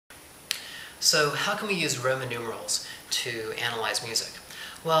So how can we use Roman numerals to analyze music?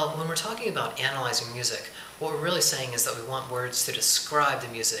 Well, when we're talking about analyzing music, what we're really saying is that we want words to describe the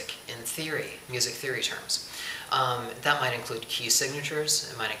music in theory, music theory terms. That might include key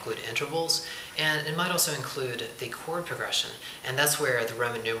signatures, it might include intervals, and it might also include the chord progression, and that's where the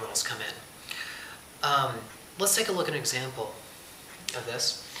Roman numerals come in. Let's take a look at an example of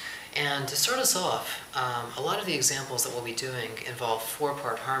this. And to start us off, a lot of the examples that we'll be doing involve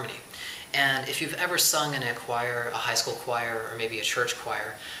four-part harmony. And if you've ever sung in a choir, a high school choir, or maybe a church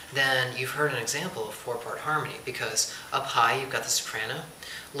choir, then you've heard an example of four-part harmony, because up high you've got the soprano,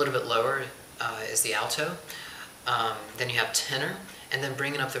 a little bit lower is the alto, then you have tenor, and then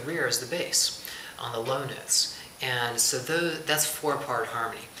bringing up the rear is the bass on the low notes. And so that's four-part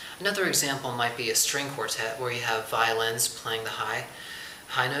harmony. Another example might be a string quartet where you have violins playing the high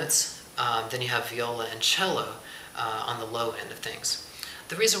notes, then you have viola and cello on the low end of things.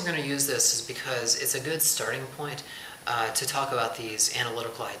 The reason we're going to use this is because it's a good starting point to talk about these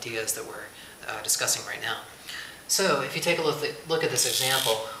analytical ideas that we're discussing right now. So if you take a look at this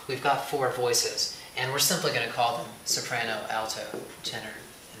example, we've got four voices, and we're simply going to call them soprano, alto, tenor,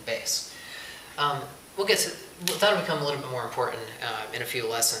 and bass. That'll become a little bit more important in a few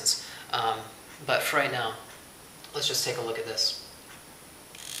lessons, but for right now, let's just take a look at this.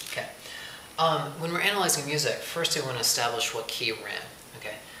 Okay. When we're analyzing music, first we want to establish what key we're in.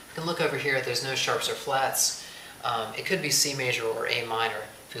 Okay. We can look over here, there's no sharps or flats. It could be C major or A minor.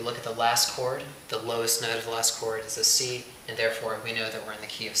 If we look at the last chord, the lowest note of the last chord is a C, and therefore we know that we're in the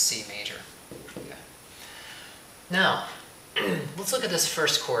key of C major. Okay. Now, let's look at this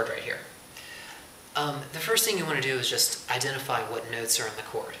first chord right here. The first thing you want to do is just identify what notes are in the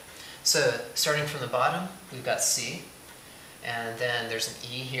chord. So, starting from the bottom, we've got C, and then there's an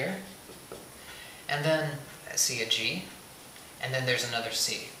E here, and then I see a G, and then there's another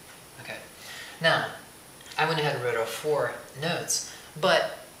C. Okay. Now, I went ahead and wrote off four notes,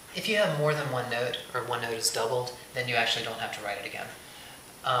 but if you have more than one note, or one note is doubled, then you actually don't have to write it again.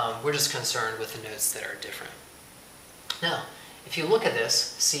 We're just concerned with the notes that are different. Now, if you look at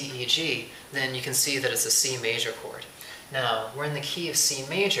this, C, E, G, then you can see that it's a C major chord. Now, we're in the key of C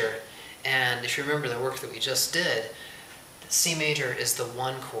major, and if you remember the work that we just did, C major is the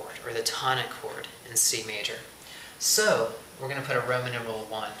one chord, or the tonic chord in C major. So, we're going to put a Roman numeral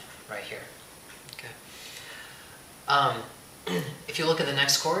 1 right here. Okay. If you look at the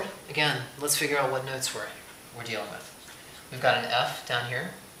next chord, again, let's figure out what notes we're dealing with. We've got an F down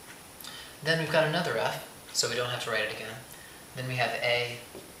here. Then we've got another F, so we don't have to write it again. Then we have A,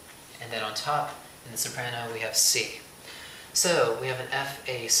 and then on top, in the soprano, we have C. So, we have an F,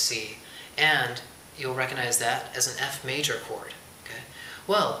 A, C, and you'll recognize that as an F major chord. Okay?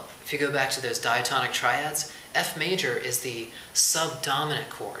 Well, if you go back to those diatonic triads, F major is the subdominant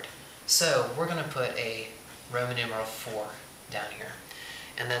chord. So we're going to put a Roman numeral 4 down here.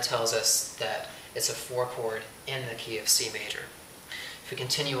 And that tells us that it's a 4 chord in the key of C major. If we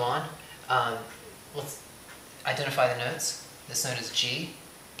continue on, let's identify the notes. This note is G.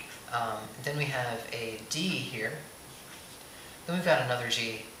 Then we have a D here. Then we've got another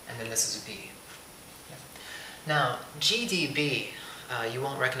G, and then this is a B. Now, G, D, B, you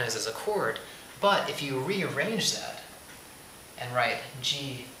won't recognize as a chord, but if you rearrange that and write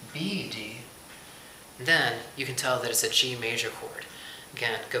G, B, D, then you can tell that it's a G major chord.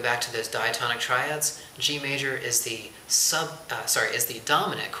 Again, go back to those diatonic triads. G major is the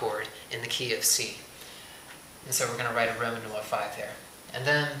dominant chord in the key of C. And so we're going to write a Roman numeral 5 there. And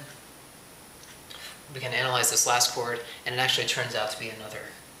then we can analyze this last chord, and it actually turns out to be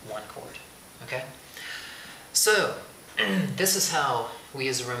another 1 chord. Okay? So, this is how we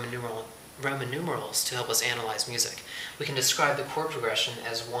use Roman numerals to help us analyze music. We can describe the chord progression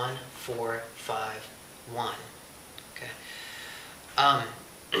as 1, 4, 5, 1. Okay.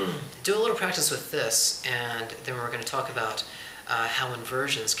 Do a little practice with this, and then we're going to talk about how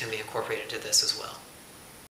inversions can be incorporated into this as well.